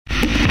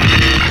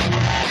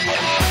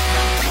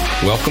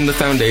Welcome to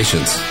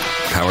Foundations,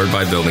 powered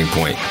by Building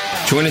Point.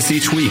 Join us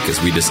each week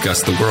as we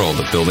discuss the world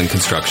of building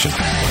construction.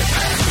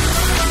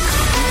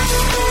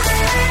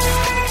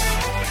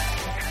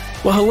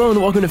 Well, hello and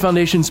welcome to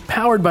Foundations,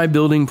 powered by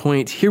Building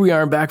Point. Here we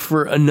are back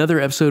for another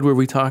episode where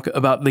we talk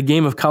about the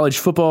game of college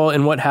football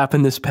and what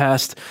happened this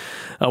past...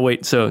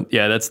 that's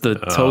the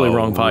totally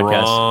wrong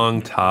podcast.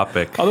 Wrong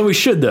topic. Although we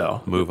should,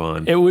 though. Move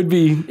on. It would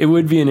be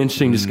an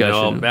interesting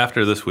discussion. No,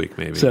 after this week,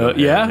 maybe. So,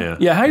 yeah.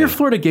 How are your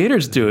Florida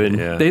Gators doing?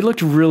 Yeah. They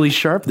looked really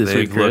sharp this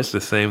week, Chris. They've looked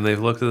the same they've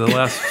looked in the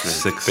last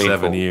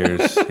 6-7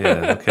 years.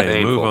 Yeah,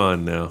 okay, move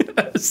on now.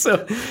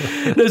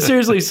 No,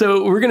 seriously,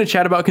 so we're going to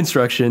chat about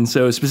construction,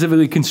 so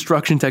specifically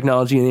construction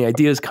technology and the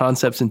ideas,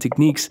 concepts, and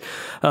techniques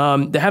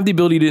that have the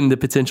ability and the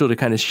potential to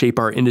kind of shape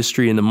our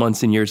industry in the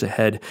months and years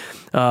ahead.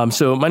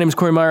 So my name is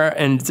Corey Meyer,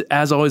 and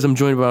as always, I'm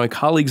joined by my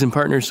colleagues and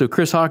partners. So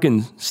Chris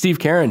Hawkins, Steve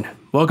Karen,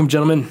 welcome,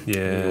 gentlemen.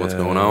 Yeah. What's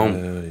going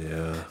on?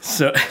 Yeah.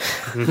 So,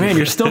 man,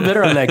 you're still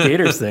bitter on that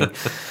Gators thing.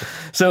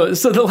 So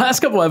the last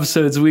couple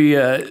episodes,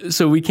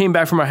 we came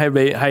back from our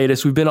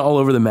hiatus. We've been all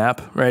over the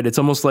map, right? It's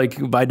almost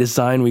like by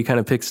design, we kind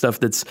of pick stuff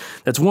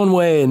that's one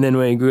way, and then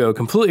we go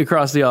completely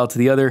across the aisle to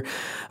the other.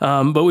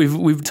 But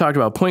we've talked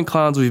about point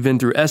clouds. We've been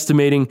through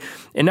estimating,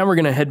 and now we're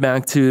going to head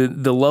back to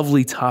the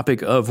lovely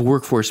topic of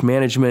workforce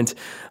management.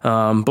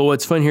 But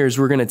what's fun here is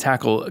we're going to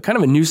tackle kind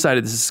of a new side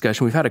of this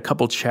discussion. We've had a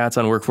couple chats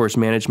on workforce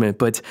management,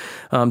 but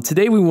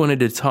today we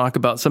wanted to talk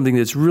about something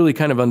that's really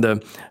kind of on the, I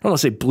don't want to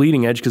say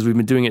bleeding edge because we've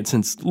been doing it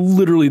since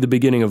literally the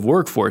beginning of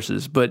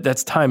workforces, but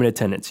that's time and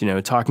attendance,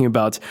 talking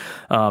about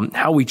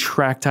how we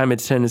track time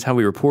and attendance, how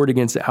we report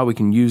against it, how we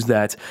can use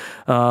that.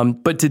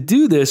 But to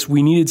do this,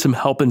 we needed some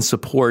help and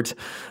support.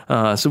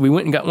 So we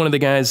went and got one of the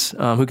guys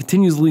who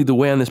continues to lead the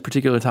way on this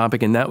particular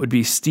topic, and that would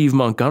be Steve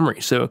Montgomery.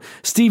 So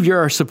Steve, you're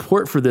our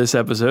support for this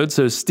episode.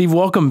 So Steve,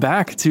 welcome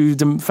back to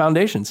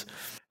Foundations.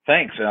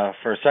 Thanks.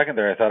 For a second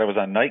there, I thought I was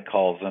on night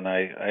calls, and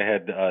I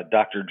had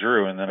Dr.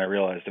 Drew, and then I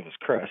realized it was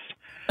Chris.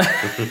 Hey,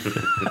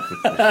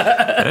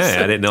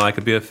 I didn't know I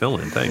could be a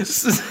fill-in.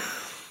 Thanks.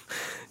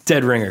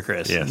 Dead ringer,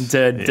 Chris. Yes.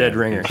 Dead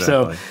ringer.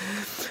 Exactly.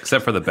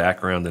 Except for the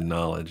background and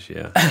knowledge,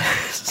 yeah.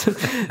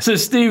 So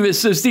Steve,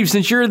 since we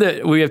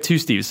have two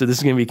Steves, so this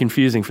is going to be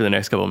confusing for the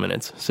next couple of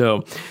minutes.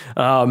 So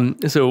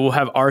we'll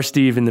have our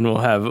Steve, and then we'll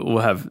have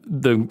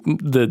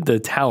the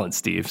talent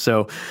Steve.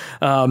 So,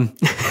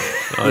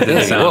 it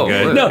didn't sound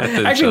good. No,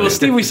 actually,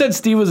 Steve, we said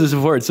Steve was a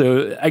support,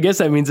 so I guess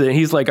that means that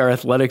he's like our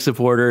athletic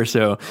supporter.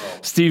 So,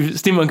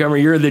 Steve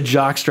Montgomery, you're the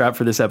jockstrap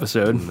for this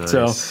episode.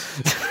 Nice.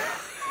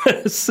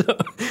 So.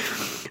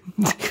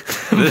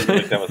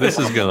 This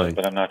is going,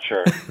 but I'm not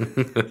sure.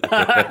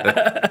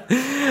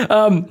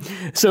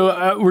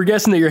 So we're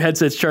guessing that your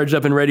headset's charged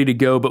up and ready to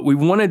go, but we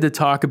wanted to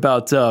talk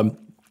about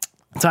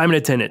time and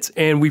attendance.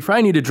 And we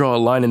probably need to draw a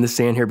line in the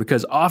sand here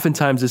because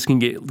oftentimes this can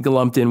get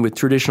lumped in with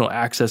traditional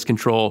access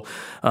control,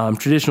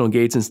 traditional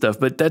gates and stuff.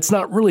 But that's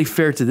not really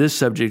fair to this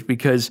subject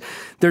because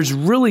there's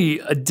really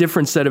a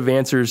different set of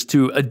answers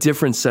to a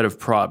different set of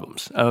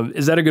problems.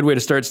 Is that a good way to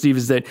start, Steve?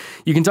 Is that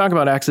you can talk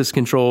about access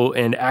control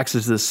and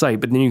access to the site,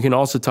 but then you can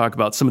also talk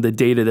about some of the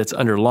data that's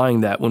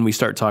underlying that when we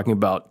start talking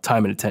about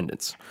time and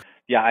attendance.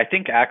 Yeah, I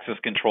think access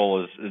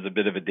control is a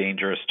bit of a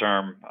dangerous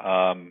term.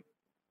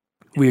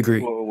 We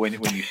agree. When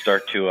you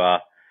start to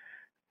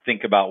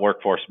think about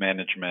workforce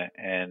management,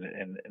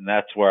 and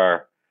that's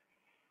where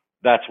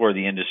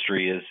the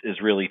industry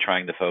is really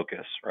trying to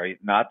focus, right?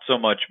 Not so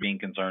much being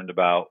concerned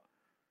about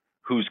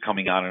who's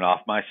coming on and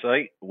off my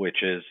site,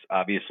 which is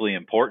obviously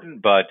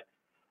important, but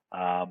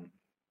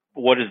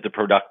what is the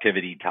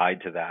productivity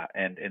tied to that,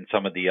 and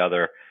some of the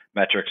other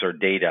metrics or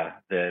data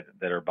that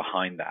are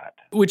behind that.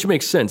 Which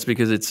makes sense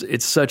because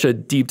it's such a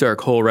deep,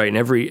 dark hole, right? And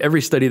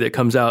every study that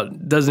comes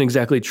out doesn't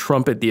exactly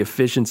trumpet the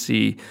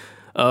efficiency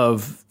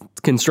of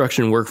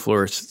construction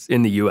workforce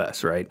in the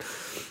U.S., right?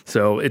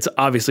 So it's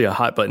obviously a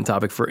hot button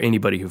topic for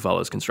anybody who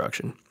follows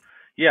construction.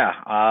 Yeah.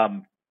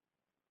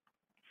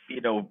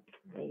 It's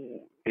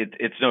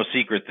no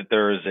secret that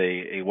there is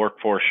a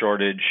workforce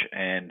shortage,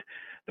 and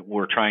that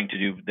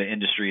the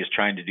industry is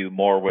trying to do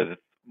more with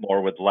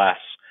less.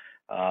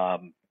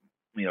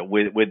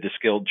 With the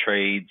skilled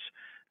trades,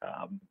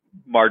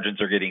 margins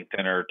are getting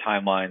thinner,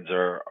 timelines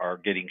are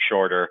getting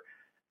shorter.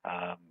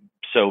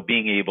 So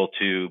being able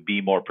to be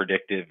more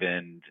predictive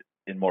and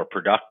more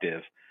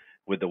productive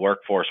with the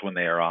workforce when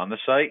they are on the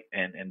site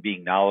and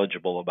being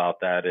knowledgeable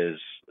about that is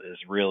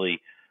really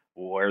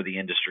where the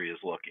industry is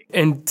looking.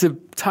 And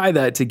to tie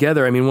that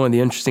together, I mean, one of the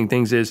interesting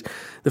things is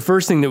the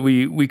first thing that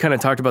we kind of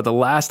talked about the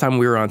last time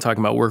we were on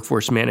talking about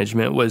workforce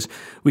management was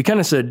we kind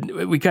of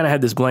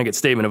had this blanket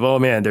statement of, oh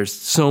man, there's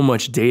so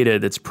much data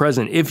that's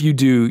present if you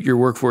do your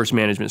workforce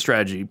management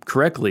strategy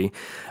correctly.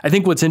 I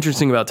think what's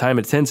interesting about time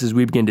and attendance as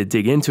we begin to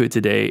dig into it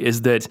today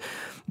is that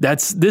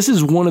this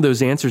is one of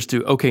those answers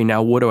to, okay,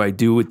 now what do I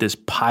do with this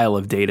pile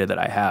of data that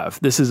I have?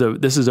 This is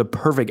a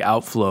perfect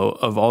outflow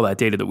of all that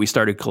data that we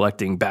started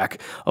collecting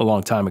back a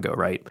long time ago,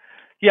 right?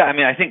 Yeah, I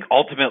mean, I think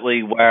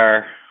ultimately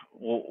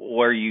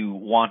where you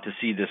want to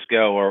see this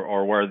go,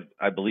 or where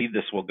I believe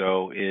this will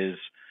go, is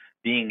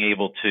being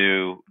able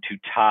to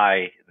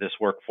tie this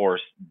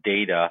workforce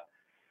data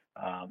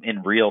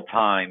in real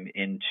time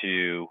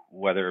into,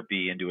 whether it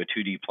be into a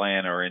 2D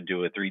plan or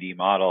into a 3D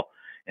model,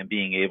 and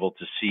being able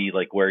to see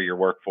like where your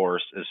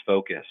workforce is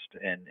focused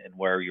and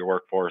where your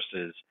workforce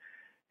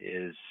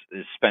is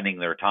spending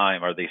their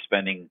time. Are they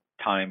spending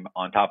time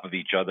on top of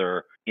each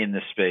other in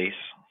the space?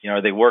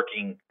 Are they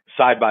working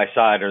side by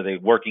side? Are they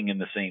working in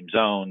the same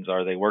zones?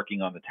 Are they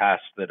working on the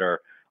tasks that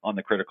are on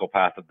the critical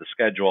path of the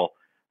schedule?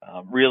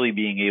 Really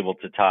being able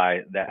to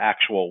tie the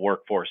actual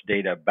workforce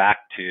data back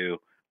to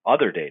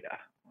other data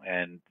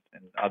and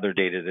other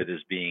data that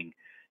is being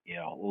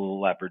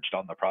leveraged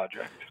on the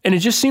project. And it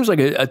just seems like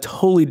a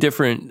totally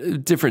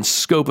different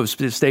scope of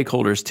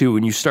stakeholders too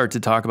when you start to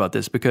talk about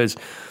this, because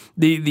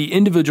the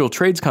individual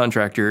trades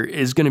contractor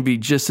is going to be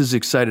just as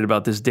excited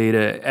about this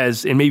data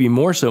as, and maybe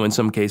more so in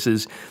some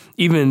cases,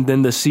 even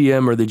than the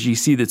CM or the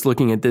GC that's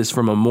looking at this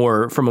from a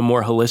more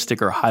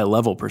holistic or high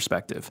level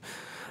perspective.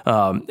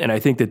 And I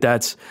think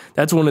that's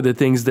one of the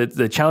things that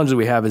the challenge that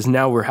we have is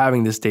now we're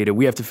having this data.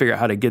 We have to figure out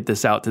how to get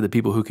this out to the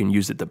people who can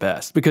use it the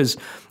best. Because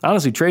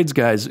honestly, trades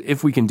guys,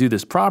 if we can do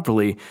this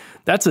properly,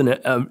 that's an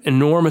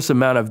enormous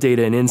amount of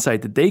data and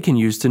insight that they can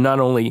use to not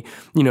only,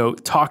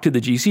 talk to the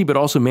GC, but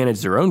also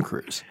manage their own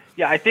crews.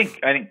 Yeah, I think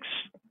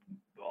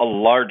a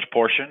large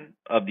portion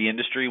of the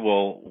industry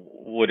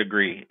would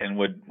agree and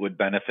would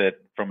benefit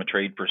from a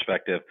trade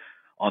perspective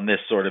on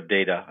this sort of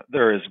data.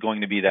 There is going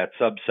to be that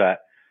subset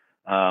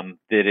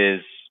that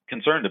is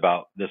concerned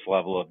about this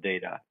level of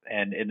data.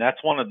 And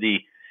that's one of the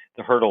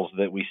hurdles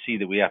that we see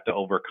that we have to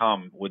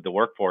overcome with the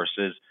workforce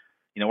is,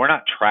 we're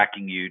not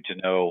tracking you to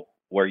know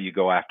where you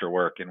go after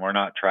work, and we're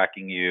not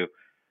tracking you,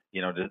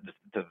 to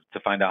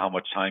find out how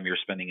much time you're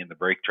spending in the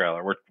break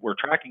trailer. We're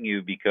tracking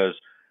you because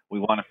we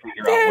want to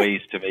figure out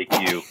ways to make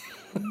you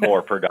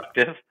more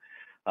productive.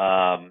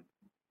 So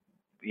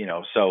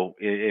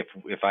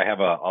if I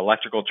have a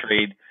electrical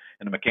trade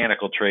and a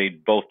mechanical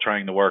trade, both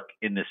trying to work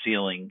in the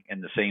ceiling,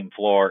 in the same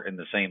floor, in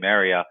the same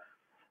area,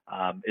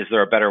 is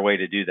there a better way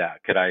to do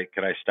that? Could I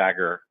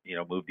stagger,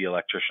 move the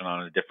electrician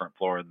on a different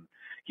floor and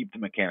keep the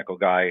mechanical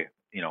guy,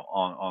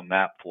 on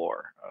that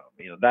floor?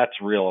 That's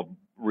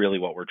really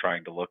what we're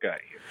trying to look at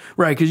here.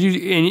 Right, because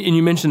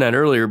you mentioned that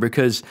earlier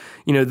because,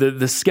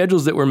 the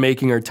schedules that we're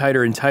making are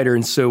tighter and tighter,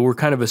 and so we're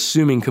kind of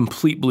assuming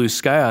complete blue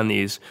sky on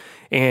these.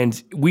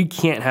 And we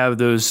can't have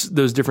those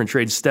different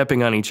trades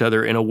stepping on each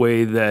other in a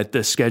way that the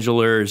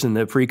schedulers and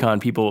the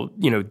pre-con people,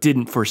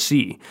 didn't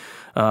foresee.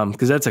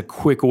 Because that's a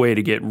quick way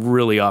to get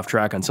really off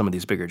track on some of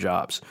these bigger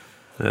jobs.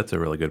 That's a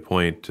really good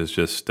point. It's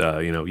just,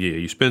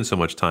 you spend so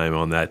much time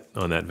on that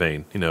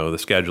vein, the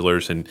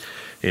schedulers and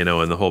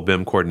the whole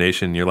BIM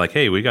coordination. You're like,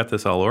 hey, we got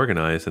this all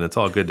organized and it's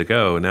all good to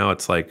go. Now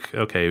it's like,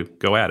 okay,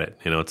 go at it.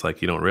 It's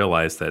like you don't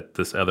realize that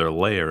this other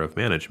layer of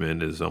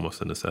management is almost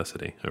a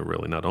necessity. Or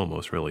really not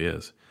almost, really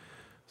is.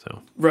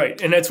 So.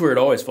 Right, and that's where it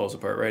always falls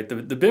apart, right?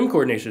 The BIM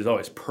coordination is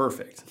always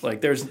perfect.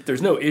 Like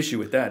there's no issue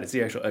with that. It's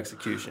the actual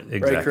execution,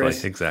 exactly, right,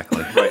 Chris?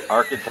 Exactly. Right,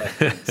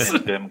 architects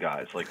and BIM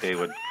guys, they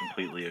would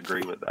completely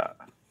agree with that.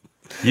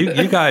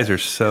 You guys are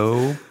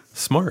so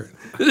smart.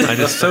 I'm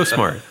just so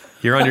smart.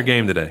 You're on your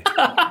game today.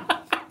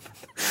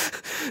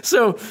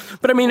 So,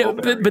 but I mean,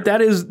 but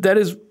that is.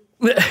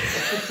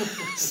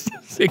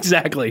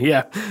 Exactly.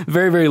 Yeah.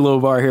 Very, very low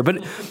bar here.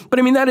 But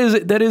I mean,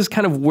 that is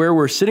kind of where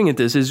we're sitting at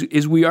this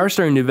is we are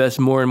starting to invest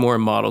more and more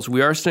in models.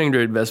 We are starting to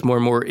invest more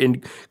and more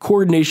in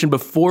coordination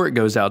before it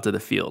goes out to the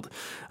field.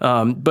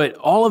 But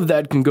all of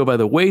that can go by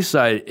the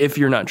wayside if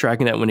you're not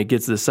tracking that when it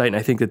gets to the site. And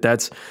I think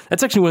that's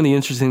actually one of the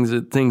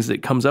interesting things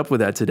that comes up with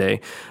that today,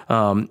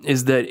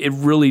 is that it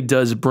really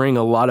does bring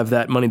a lot of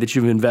that money that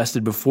you've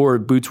invested before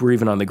boots were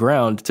even on the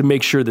ground to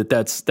make sure that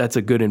that's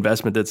a good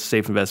investment, that's a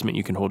safe investment,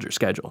 you can hold your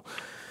schedule.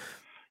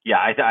 Yeah,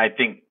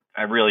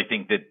 I really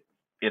think that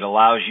it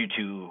allows you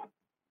to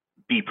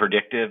be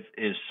predictive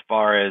as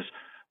far as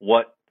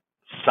what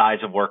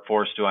size of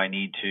workforce do I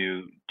need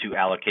to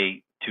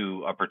allocate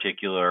to a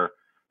particular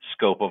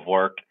scope of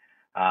work,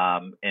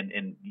 and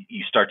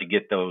you start to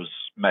get those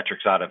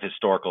metrics out of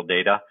historical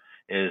data.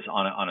 Is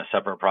on a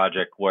separate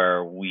project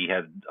where we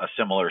had a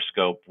similar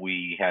scope,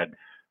 we had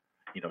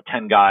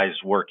 10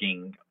 guys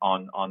working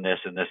on this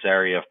in this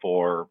area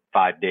for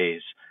 5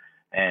 days,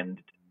 and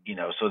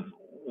so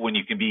when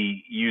you can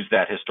use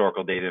that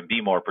historical data and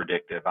be more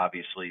predictive,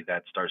 obviously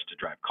that starts to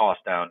drive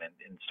costs down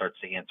and starts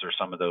to answer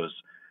some of those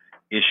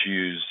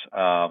issues,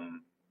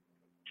 from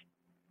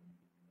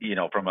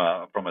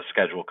a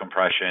schedule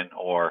compression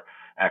or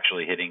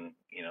actually hitting,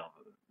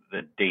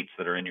 the dates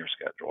that are in your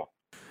schedule.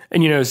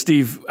 And,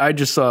 Steve, I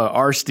just saw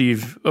our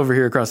Steve over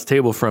here across the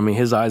table from me,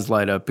 his eyes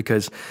light up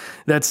because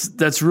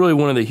that's really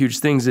one of the huge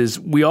things is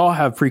we all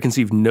have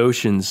preconceived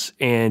notions,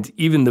 and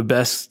even the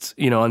best,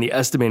 on the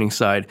estimating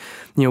side,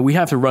 we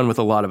have to run with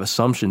a lot of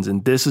assumptions.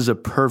 And this is a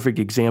perfect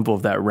example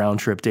of that round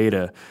trip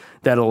data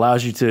that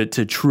allows you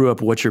to true up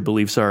what your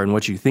beliefs are and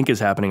what you think is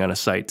happening on a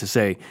site to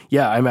say,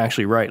 yeah, I'm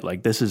actually right.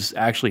 Like this is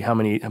actually how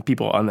many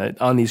people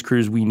on these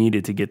crews we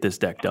needed to get this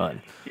deck done.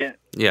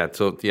 Yeah.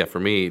 So for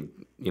me,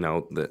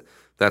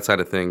 that side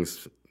of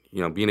things,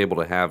 being able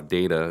to have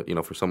data,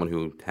 for someone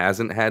who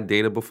hasn't had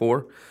data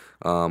before,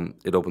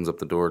 it opens up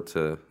the door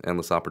to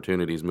endless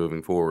opportunities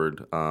moving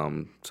forward,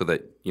 so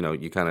that,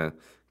 you kind of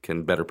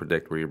can better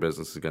predict where your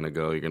business is going to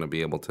go. You're going to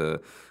be able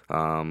to,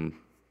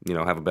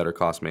 have a better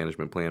cost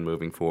management plan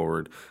moving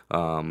forward.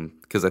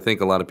 Because I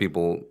think a lot of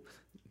people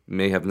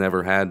may have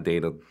never had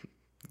data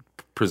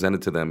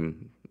presented to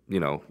them,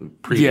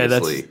 previously. Yeah,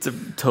 that's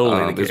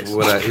totally the case.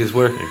 Is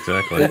where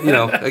Exactly.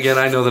 Again,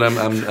 I know that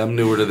I'm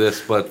newer to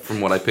this, but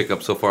from what I pick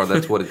up so far,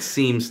 that's what it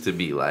seems to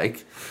be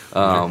like.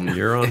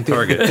 You're on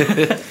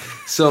target.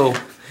 So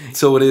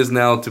it is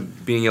now to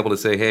being able to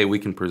say, hey, we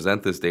can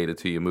present this data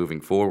to you moving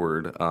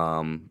forward.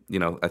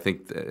 I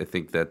think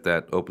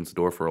that opens the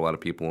door for a lot of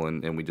people,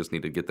 and we just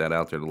need to get that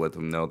out there to let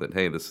them know that,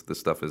 hey, this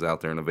stuff is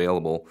out there and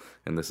available,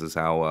 and this is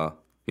how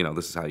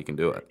this is how you can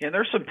do it. And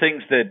there's some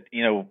things that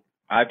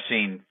I've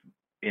seen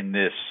in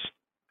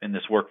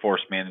this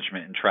workforce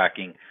management and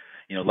tracking,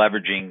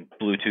 leveraging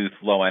Bluetooth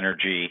Low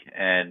Energy,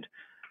 and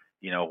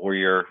where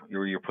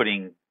you're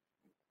putting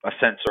a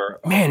sensor.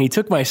 Man, he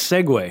took my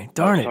segue.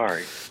 Darn it.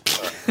 Sorry.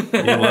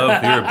 You're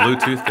a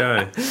Bluetooth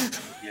guy.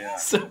 Yeah.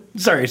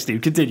 Sorry,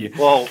 Steve. Continue.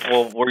 Well,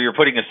 where you're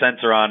putting a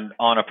sensor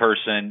on a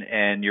person,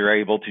 and you're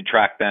able to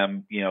track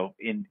them,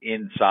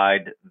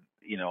 inside,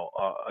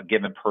 a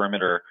given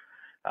perimeter.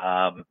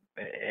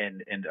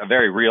 And a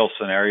very real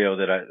scenario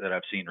that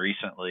I've seen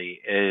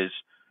recently is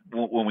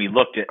when we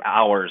looked at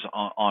hours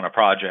on a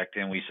project,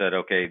 and we said,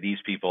 okay, these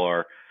people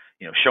are,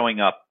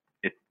 showing up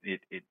at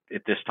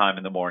this time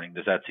in the morning.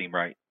 Does that seem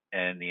right?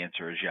 And the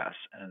answer is yes.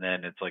 And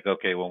then it's like,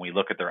 okay, when we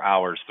look at their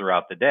hours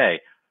throughout the day,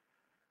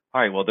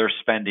 all right, well, they're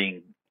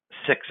spending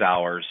 6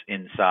 hours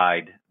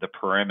inside the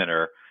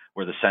perimeter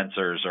where the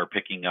sensors are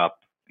picking up,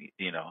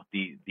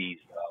 these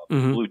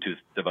Bluetooth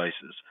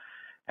devices.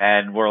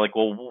 And we're like,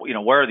 well,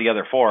 where are the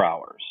other 4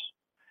 hours?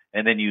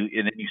 And then you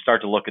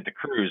start to look at the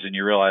crews, and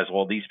you realize,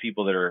 well, these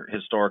people that are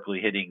historically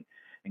hitting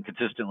and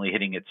consistently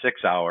hitting at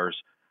 6 hours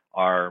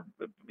are,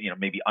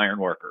 maybe iron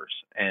workers.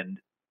 And,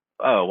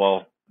 oh,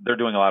 well, they're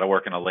doing a lot of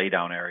work in a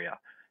laydown area.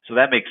 So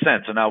that makes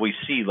sense. So now we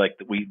see, like,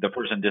 the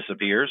person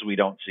disappears. We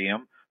don't see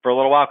them for a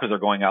little while because they're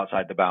going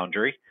outside the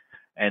boundary,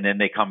 and then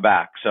they come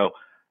back. So,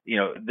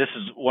 this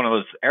is one of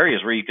those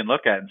areas where you can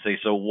look at and say,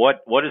 so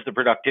what is the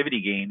productivity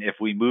gain if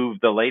we move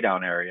the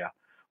laydown area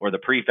or the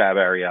prefab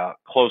area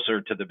closer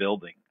to the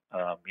building?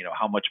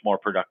 How much more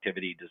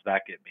productivity does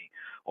that get me?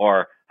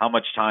 Or how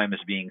much time is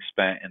being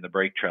spent in the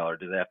brake trailer?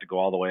 Do they have to go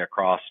all the way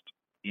across,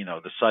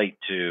 the site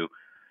to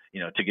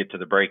get to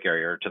the brake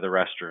area or to the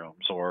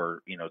restrooms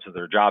or, to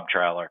their job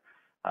trailer?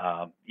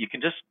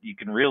 You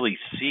can really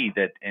see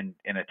that in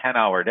a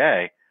 10-hour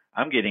day,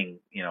 I'm getting,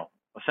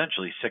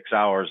 essentially 6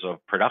 hours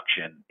of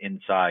production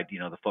inside,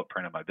 the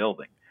footprint of my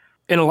building.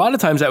 And a lot of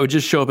times that would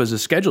just show up as a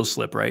schedule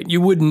slip, right?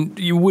 You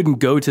wouldn't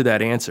go to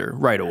that answer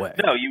right away.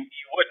 No, you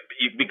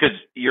wouldn't, because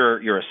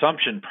your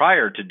assumption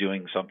prior to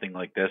doing something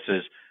like this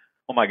is,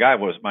 well, my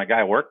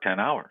guy worked 10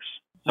 hours.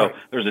 So Right.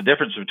 There's a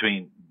difference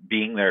between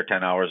being there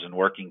 10 hours and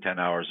working 10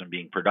 hours and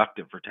being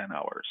productive for 10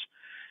 hours.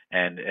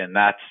 And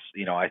that's,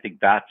 I think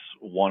that's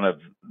one of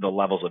the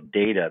levels of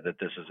data that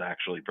this is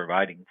actually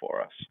providing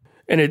for us.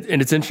 And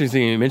it's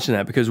interesting you mention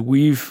that, because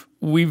we've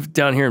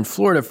down here in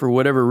Florida, for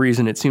whatever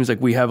reason, it seems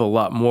like we have a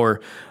lot more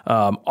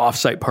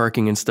off-site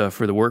parking and stuff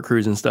for the work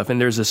crews and stuff.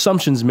 And there's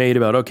assumptions made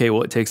about, okay,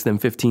 well, it takes them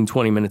 15,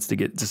 20 minutes to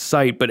get to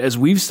site. But as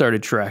we've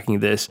started tracking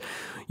this,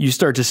 you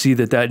start to see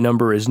that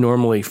number is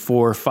normally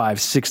 4,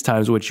 5, 6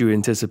 times what you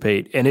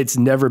anticipate. And it's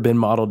never been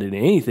modeled in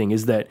anything,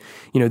 is that,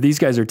 these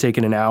guys are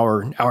taking an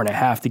hour and a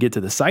half to get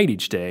to the site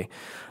each day.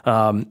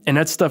 And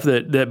that's stuff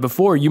that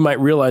before you might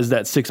realize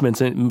that 6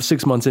 months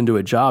into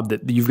a job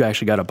that you've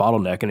actually got a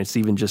bottleneck, and it's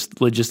even just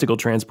logistical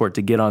transport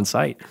to get on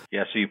site.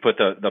 Yeah. So you put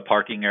the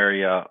parking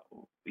area,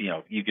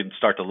 you can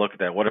start to look at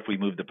that. What if we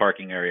move the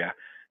parking area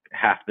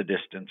half the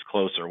distance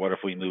closer? What if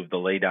we move the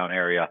laydown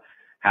area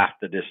half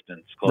the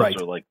distance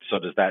closer? Right. So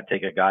does that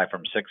take a guy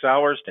from 6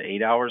 hours to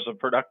 8 hours of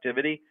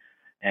productivity?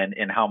 And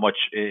how much,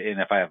 and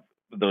if I have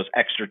those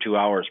extra 2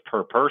 hours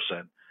per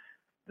person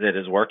that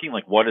is working,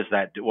 like what is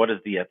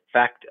the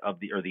effect of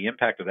the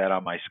impact of that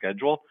on my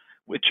schedule,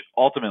 which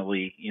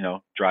ultimately,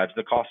 drives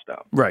the cost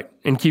down. Right.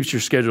 And keeps your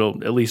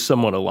schedule at least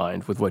somewhat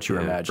aligned with what you're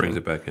imagining. Brings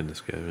it back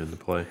into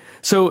play.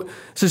 So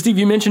Steve,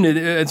 you mentioned it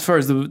as far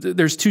as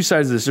there's two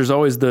sides of this. There's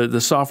always the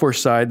software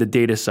side, the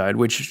data side,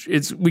 which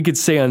we could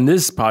say on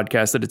this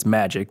podcast that it's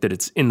magic, that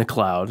it's in the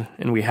cloud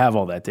and we have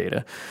all that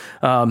data.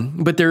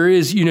 But there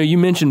is, you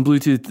mentioned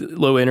Bluetooth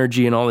Low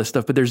Energy and all this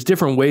stuff, but there's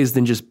different ways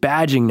than just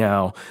badging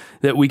now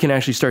that we can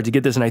actually start to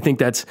get this. And I think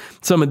that's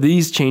some of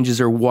these changes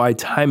are why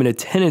time and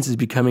attendance is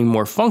becoming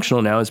more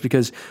functional now, is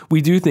because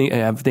we do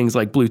have things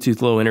like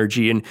Bluetooth Low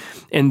Energy,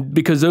 and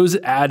because those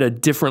add a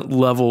different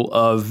level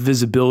of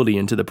visibility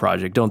into the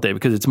project, don't they?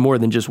 Because it's more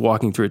than just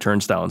walking through a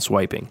turnstile and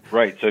swiping.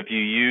 Right. So if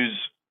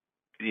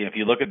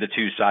you look at the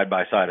two side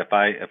by side,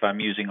 if I'm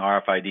using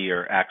RFID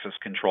or access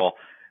control,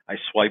 I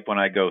swipe when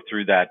I go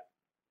through that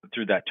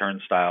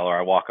turnstile, or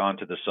I walk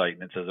onto the site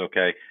and it says,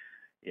 okay,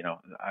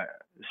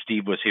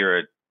 Steve was here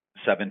at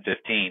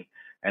 7:15.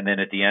 And then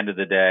at the end of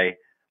the day,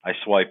 I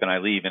swipe and I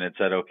leave, and it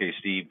said, okay,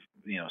 Steve,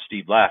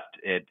 Steve left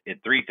at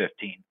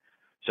 3:15.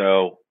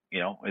 So,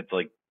 it's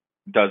like,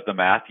 does the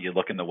math. You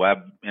look in the web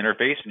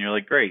interface and you're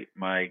like, great,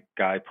 my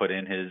guy put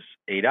in his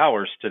 8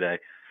 hours today.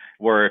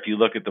 Where if you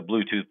look at the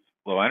Bluetooth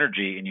Low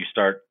Energy and you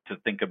start to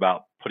think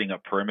about putting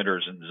up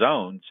perimeters and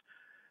zones,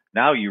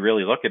 now you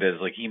really look at it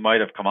as like he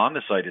might have come on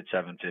the site at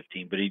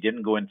 7:15, but he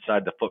didn't go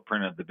inside the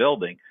footprint of the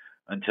building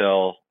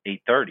until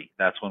 8:30.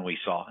 That's when we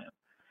saw him.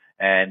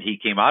 And he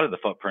came out of the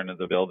footprint of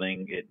the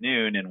building at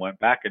noon and went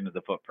back into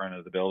the footprint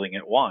of the building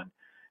at 1.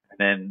 And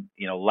then,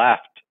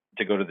 left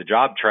to go to the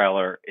job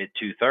trailer at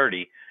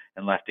 2:30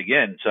 and left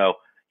again. So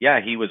yeah,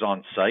 he was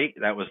on site.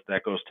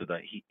 That goes to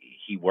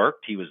he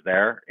worked, he was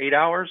there 8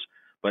 hours,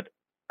 but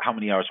how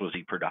many hours was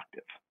he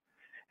productive?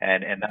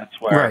 And that's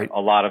where a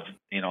lot of,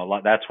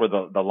 that's where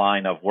the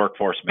line of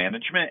workforce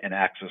management and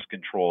access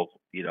control,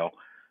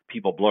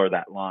 people blur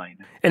that line.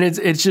 And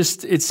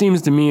it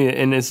seems to me,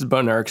 and this is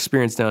about our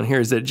experience down here,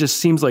 is that it just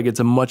seems like it's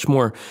a much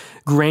more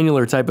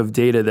granular type of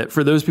data that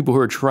for those people who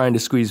are trying to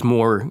squeeze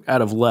more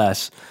out of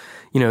less,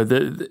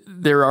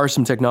 there are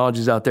some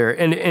technologies out there.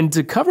 And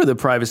to cover the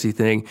privacy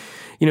thing,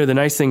 the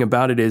nice thing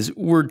about it is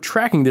we're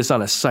tracking this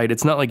on a site.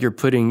 It's not like you're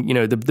putting,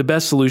 the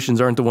best solutions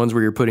aren't the ones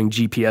where you're putting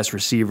GPS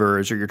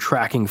receivers or you're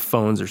tracking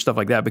phones or stuff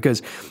like that,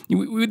 because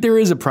there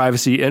is a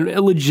privacy and a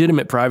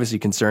legitimate privacy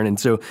concern. And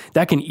so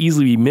that can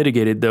easily be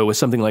mitigated, though, with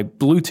something like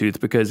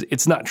Bluetooth, because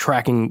it's not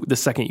tracking the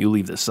second you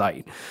leave the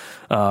site.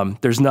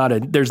 There's not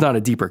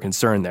a deeper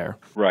concern there.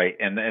 Right.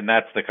 And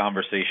that's the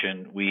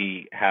conversation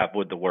we have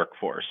with the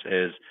workforce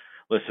is,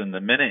 listen,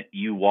 the minute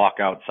you walk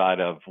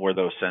outside of where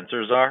those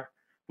sensors are,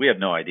 we have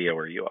no idea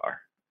where you are.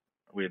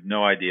 We have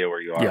no idea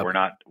where you are.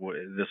 Yep.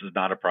 This is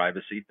not a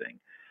privacy thing.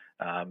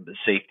 The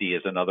safety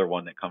is another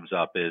one that comes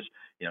up is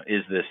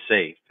this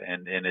safe?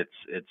 And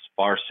it's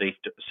far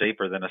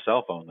safer than a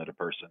cell phone that a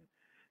person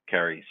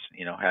carries,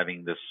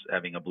 having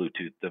a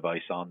Bluetooth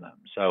device on them.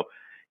 So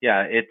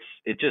yeah, it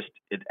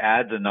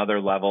adds another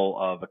level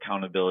of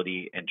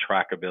accountability and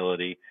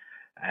trackability,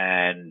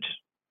 and,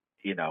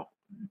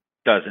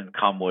 doesn't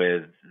come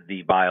with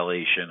the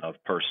violation of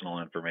personal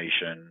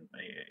information,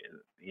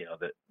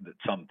 that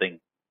some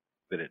think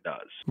that it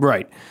does.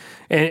 Right.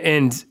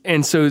 And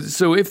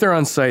so if they're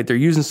on site, they're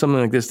using something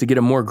like this to get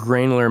a more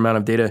granular amount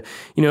of data,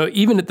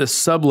 even at the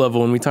sub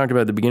level, and we talked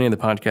about at the beginning of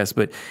the podcast,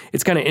 but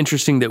it's kind of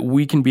interesting that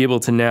we can be able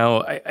to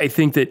now, I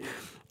think that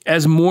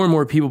as more and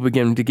more people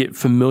begin to get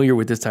familiar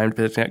with this type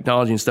of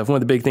technology and stuff, one of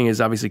the big things is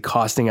obviously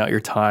costing out your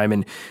time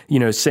and,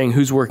 saying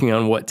who's working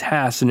on what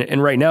tasks.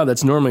 And right now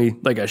that's normally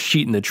like a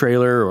sheet in the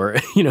trailer or,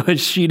 a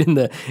sheet in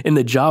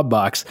the job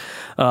box.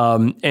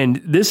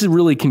 And this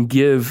really can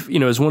give,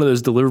 as one of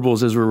those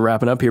deliverables as we're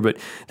wrapping up here, but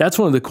that's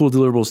one of the cool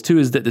deliverables too,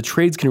 is that the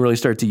trades can really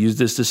start to use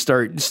this to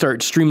start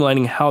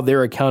streamlining how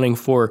they're accounting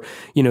for,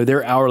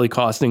 their hourly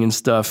costing and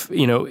stuff,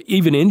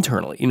 even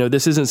internally.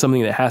 This isn't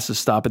something that has to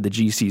stop at the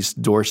GC's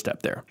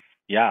doorstep there.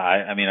 Yeah,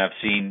 I mean, I've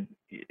seen,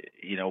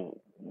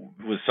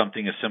 with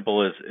something as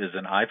simple as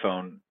an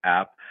iPhone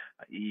app,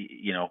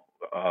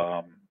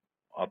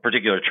 a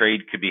particular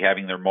trade could be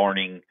having their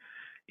morning,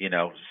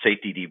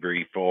 safety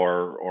debrief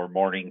or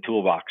morning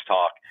toolbox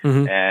talk,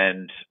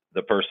 and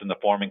the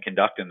foreman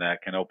conducting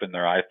that can open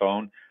their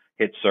iPhone,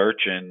 hit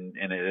search, and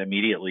it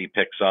immediately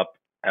picks up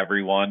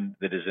everyone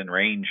that is in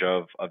range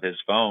of his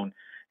phone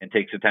and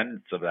takes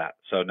attendance of that.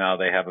 So now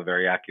they have a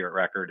very accurate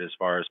record as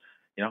far as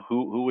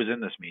who was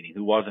in this meeting,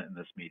 who wasn't in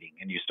this meeting.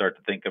 And you start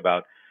to think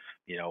about,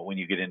 when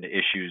you get into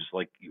issues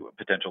like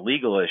potential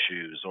legal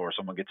issues or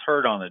someone gets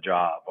hurt on the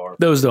job or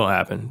those don't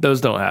happen.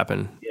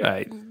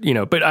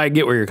 Yeah. But I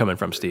get where you're coming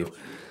from, Steve.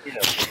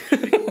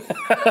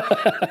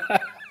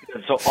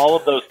 So all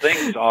of those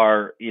things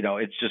are,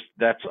 it's just,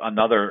 that's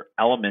another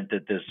element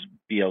that this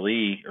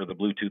BLE or the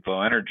Bluetooth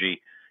Low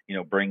Energy,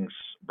 brings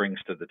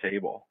to the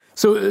table.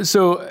 So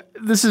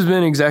this has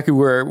been exactly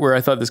where I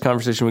thought this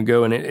conversation would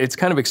go, and it's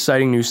kind of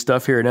exciting new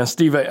stuff here. Now,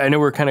 Steve, I know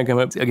we're kind of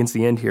coming up against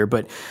the end here,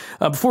 but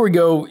before we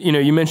go,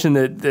 you mentioned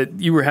that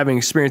you were having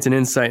experience and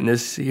insight in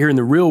this here in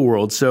the real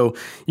world. So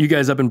you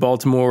guys up in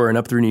Baltimore and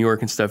up through New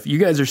York and stuff, you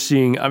guys are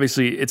seeing,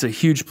 obviously, it's a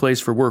huge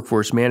place for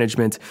workforce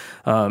management.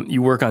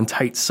 You work on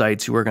tight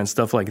sites, you work on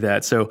stuff like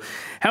that. So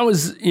how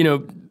is,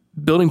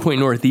 Building Point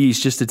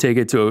Northeast, just to take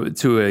it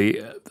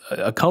to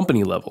a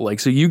company level,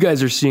 so you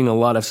guys are seeing a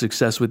lot of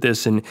success with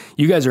this, and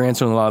you guys are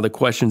answering a lot of the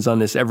questions on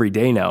this every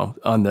day now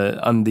on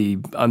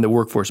the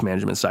workforce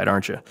management side,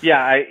 aren't you?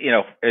 Yeah,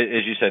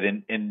 as you said,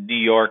 in New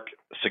York,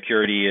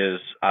 security is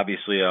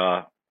obviously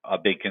a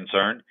big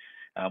concern.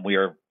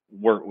 We're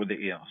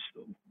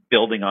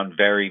building on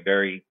very,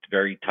 very,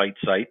 very tight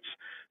sites.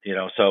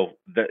 So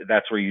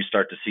that's where you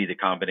start to see the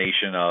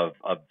combination of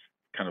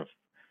kind of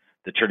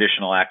the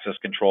traditional access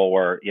control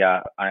where,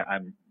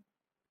 I'm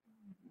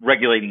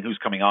regulating who's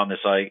coming on the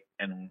site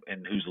and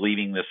who's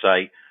leaving the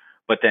site,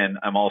 but then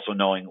I'm also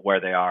knowing where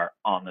they are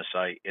on the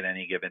site at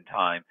any given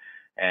time.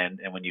 And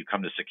when you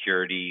come to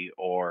security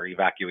or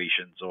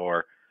evacuations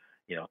or,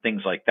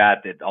 things like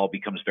that, it all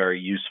becomes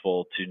very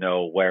useful to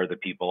know where the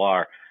people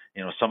are.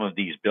 some of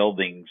these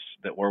buildings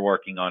that we're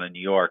working on in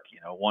New York,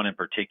 one in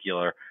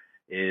particular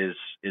it's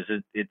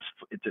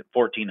at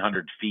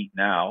 1,400 feet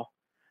now,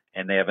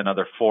 and they have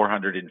another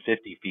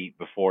 450 feet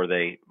before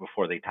they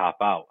top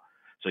out.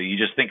 So you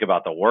just think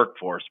about the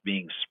workforce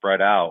being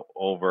spread out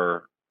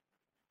over,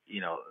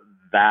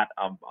 that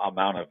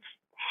amount of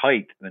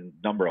height and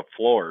number of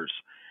floors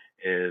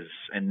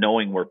and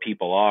knowing where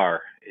people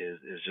are is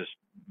just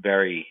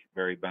very,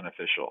 very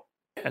beneficial.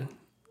 And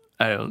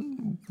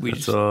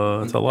it's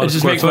a lot it of just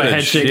square makes my head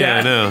footage. shake. Yeah,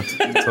 I know.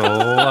 It's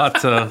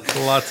a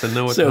lot to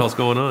know what the hell's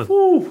going on.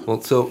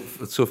 Well, so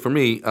for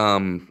me,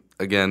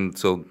 again,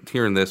 so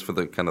hearing this for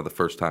the kind of the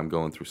first time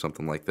going through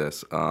something like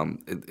this,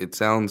 it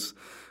sounds,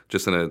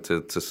 just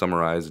to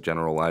summarize,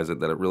 generalize it,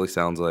 that it really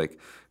sounds like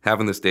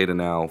having this data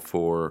now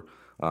for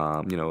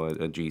a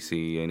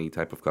GC, any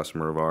type of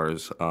customer of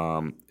ours,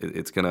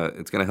 it's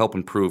gonna help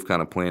improve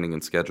kind of planning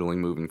and scheduling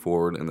moving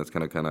forward, and it's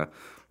gonna kind of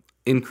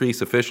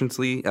increase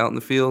efficiency out in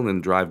the field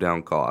and drive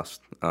down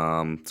cost.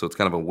 So it's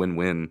kind of a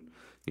win-win,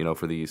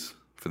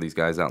 for these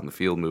guys out in the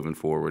field moving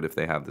forward if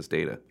they have this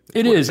data.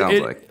 It is. Sounds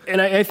like.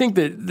 And I think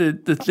that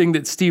the thing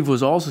that Steve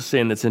was also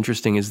saying that's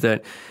interesting is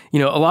that, a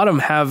lot of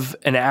them have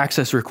an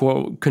access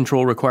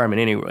control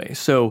requirement anyway.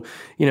 So,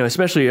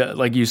 especially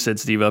like you said,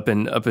 Steve, up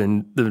in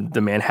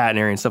the Manhattan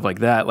area and stuff like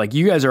that, like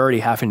you guys are already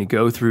having to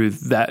go through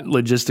that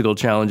logistical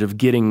challenge of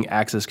getting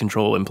access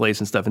control in place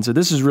and stuff. And so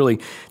this is really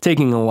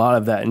taking a lot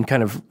of that and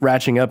kind of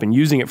ratcheting up and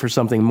using it for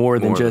something more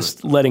than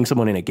just letting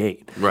someone in a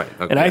gate. Right.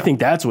 Okay. And I think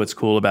that's what's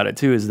cool about it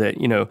too, is that,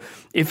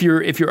 if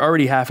you're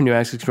already having to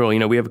access control,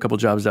 we have a couple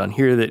jobs down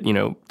here that,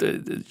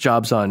 the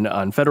jobs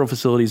on federal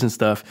facilities and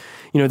stuff,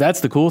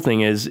 that's the cool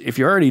thing is if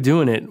you're already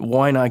doing it,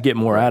 why not get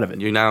more out of it?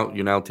 You're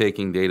now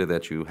taking data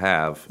that you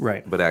have,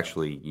 right, but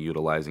actually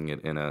utilizing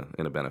it in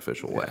a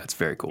beneficial way. That's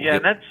very cool. Yeah,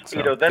 and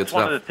that's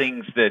one of the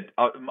things that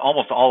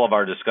almost all of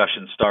our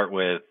discussions start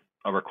with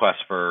a request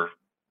for,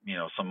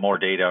 some more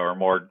data or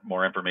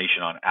more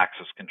information on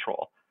access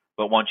control.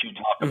 But once you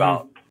talk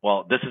about,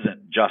 well, this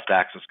isn't just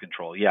access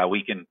control. Yeah,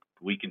 we can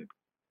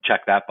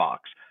check that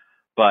box,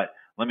 but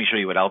let me show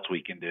you what else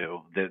we can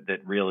do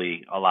that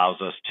really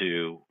allows us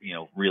to,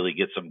 really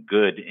get some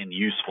good and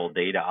useful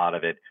data out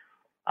of it.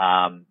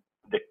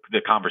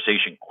 The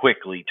conversation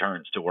quickly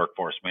turns to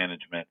workforce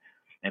management,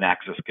 and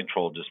access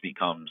control just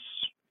becomes,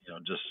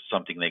 just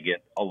something they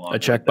get along. A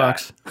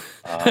checkbox.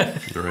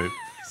 Right.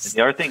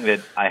 The other thing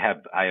that I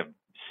have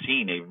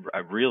seen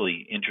a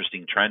really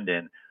interesting trend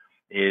in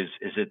is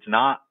it's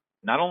not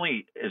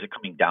only is it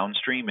coming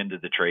downstream into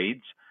the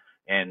trades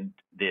and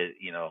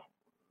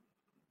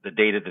the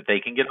data that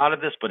they can get out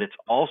of this, but it's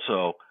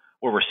also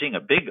where we're seeing a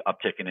big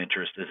uptick in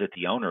interest is at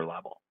the owner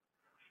level.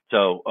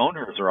 So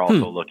owners are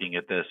also looking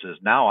at this as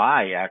now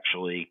I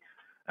actually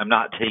am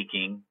not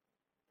taking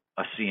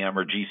a CM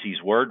or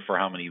GC's word for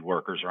how many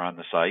workers are on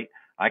the site.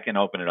 I can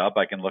open it up.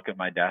 I can look at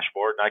my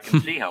dashboard and I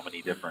can see how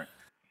many different,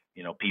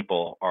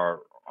 people are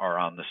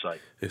on the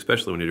site.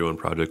 Especially when you're doing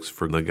projects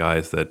for the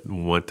guys that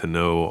want to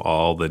know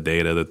all the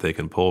data that they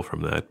can pull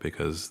from that,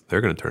 because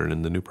they're going to turn it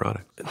into new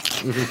product.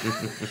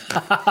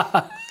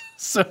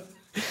 So,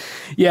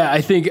 yeah,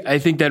 I think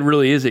that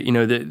really is it.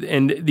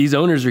 And these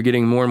owners are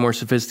getting more and more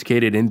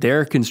sophisticated in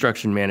their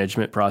construction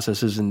management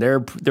processes and their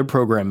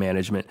program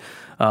management.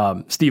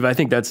 Steve, I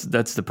think that's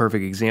the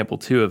perfect example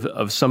too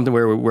of something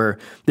where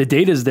the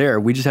data is there.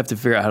 We just have to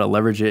figure out how to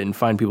leverage it and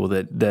find people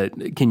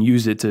that can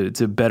use it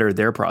to better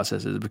their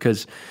processes.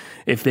 Because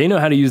if they know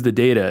how to use the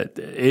data,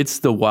 it's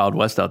the Wild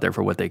West out there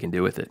for what they can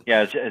do with it.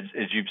 Yeah, as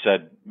you've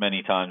said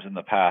many times in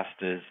the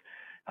past, is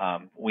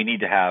we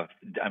need to have,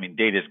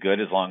 data is good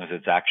as long as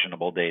it's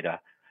actionable data,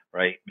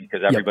 right?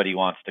 Because everybody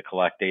wants to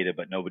collect data,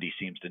 but nobody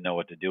seems to know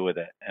what to do with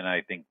it. And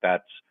I think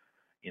that's,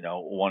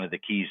 one of the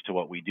keys to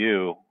what we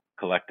do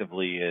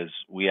collectively is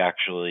we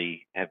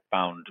actually have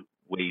found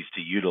ways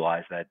to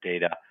utilize that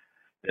data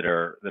that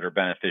are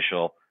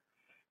beneficial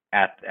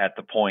at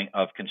the point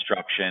of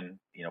construction,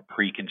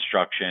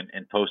 pre-construction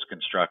and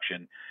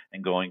post-construction.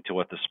 And going to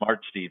what the smart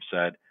Steve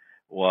said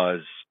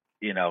was,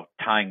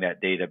 tying that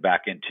data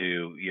back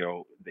into,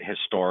 the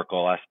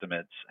historical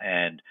estimates.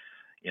 And,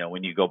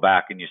 when you go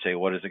back and you say,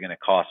 what is it going to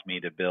cost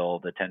me to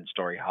build a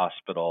 10-story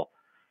hospital,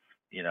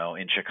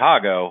 in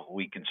Chicago,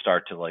 we can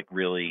start to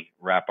really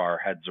wrap our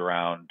heads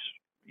around,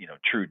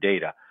 true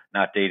data,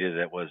 not data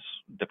that was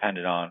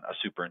dependent on a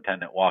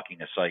superintendent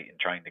walking a site and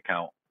trying to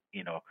count,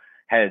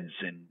 heads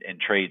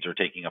and trades or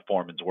taking a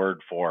foreman's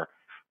word for,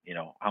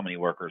 how many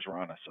workers were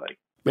on a site.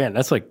 Man,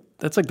 that's like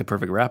the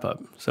perfect wrap up.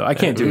 So I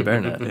can't do it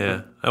better than that.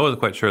 Yeah, I wasn't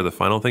quite sure the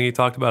final thing he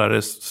talked about. I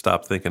just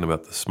stopped thinking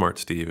about the smart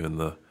Steve and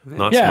the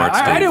not smart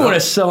Steve. I didn't want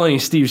to sell any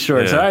Steve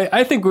shorts. Yeah.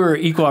 I think we're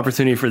equal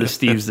opportunity for the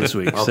Steves this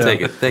week. I'll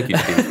take it. Thank you,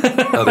 Steve.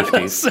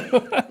 Other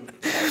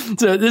Steve.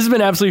 So this has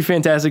been absolutely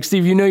fantastic.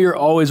 Steve, you know you're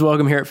always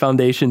welcome here at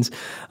Foundations.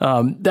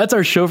 That's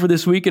our show for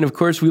this week. And of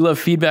course, we love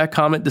feedback,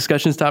 comment,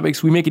 discussions,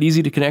 topics. We make it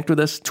easy to connect with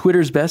us.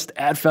 Twitter's best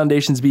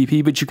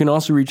 @FoundationsBP, but you can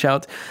also reach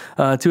out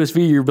to us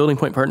via your Building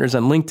Point partners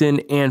on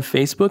LinkedIn and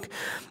Facebook.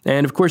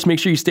 And of course, make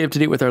sure you stay up to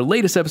date with our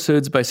latest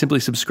episodes by simply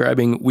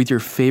subscribing with your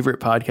favorite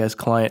podcast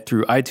client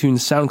through iTunes,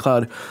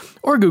 SoundCloud,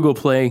 or Google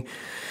Play.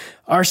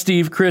 Our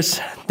Steve, Chris,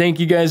 thank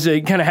you guys.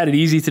 Kind of had it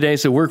easy today.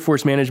 So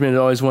workforce management is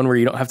always one where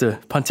you don't have to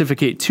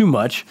pontificate too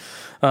much.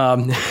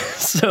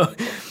 So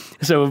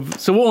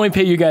we'll only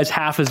pay you guys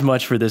half as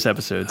much for this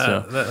episode.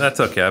 So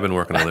that's okay. I've been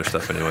working on other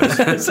stuff anyways.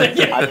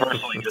 I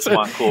personally just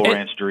want Cool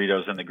Ranch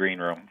Doritos in the green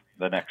room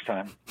the next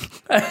time.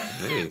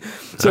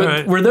 So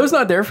right. Were those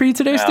not there for you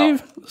today, No.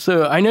 Steve?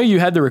 So I know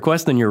you had the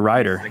request in your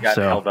rider. I got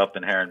held up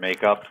in hair and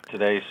makeup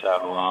today,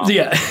 so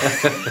Yeah.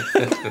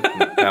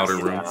 Powder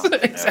room.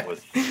 It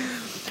was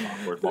an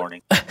awkward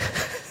morning.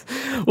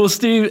 Well,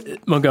 Steve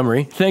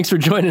Montgomery, thanks for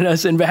joining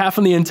us. On behalf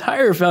of the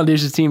entire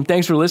Foundations team,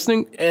 thanks for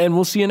listening, and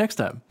we'll see you next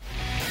time.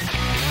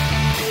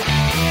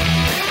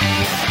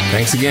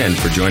 Thanks again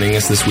for joining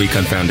us this week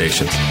on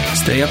Foundations.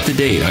 Stay up to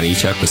date on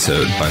each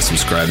episode by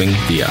subscribing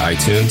via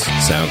iTunes,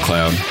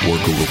 SoundCloud, or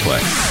Google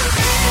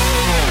Play.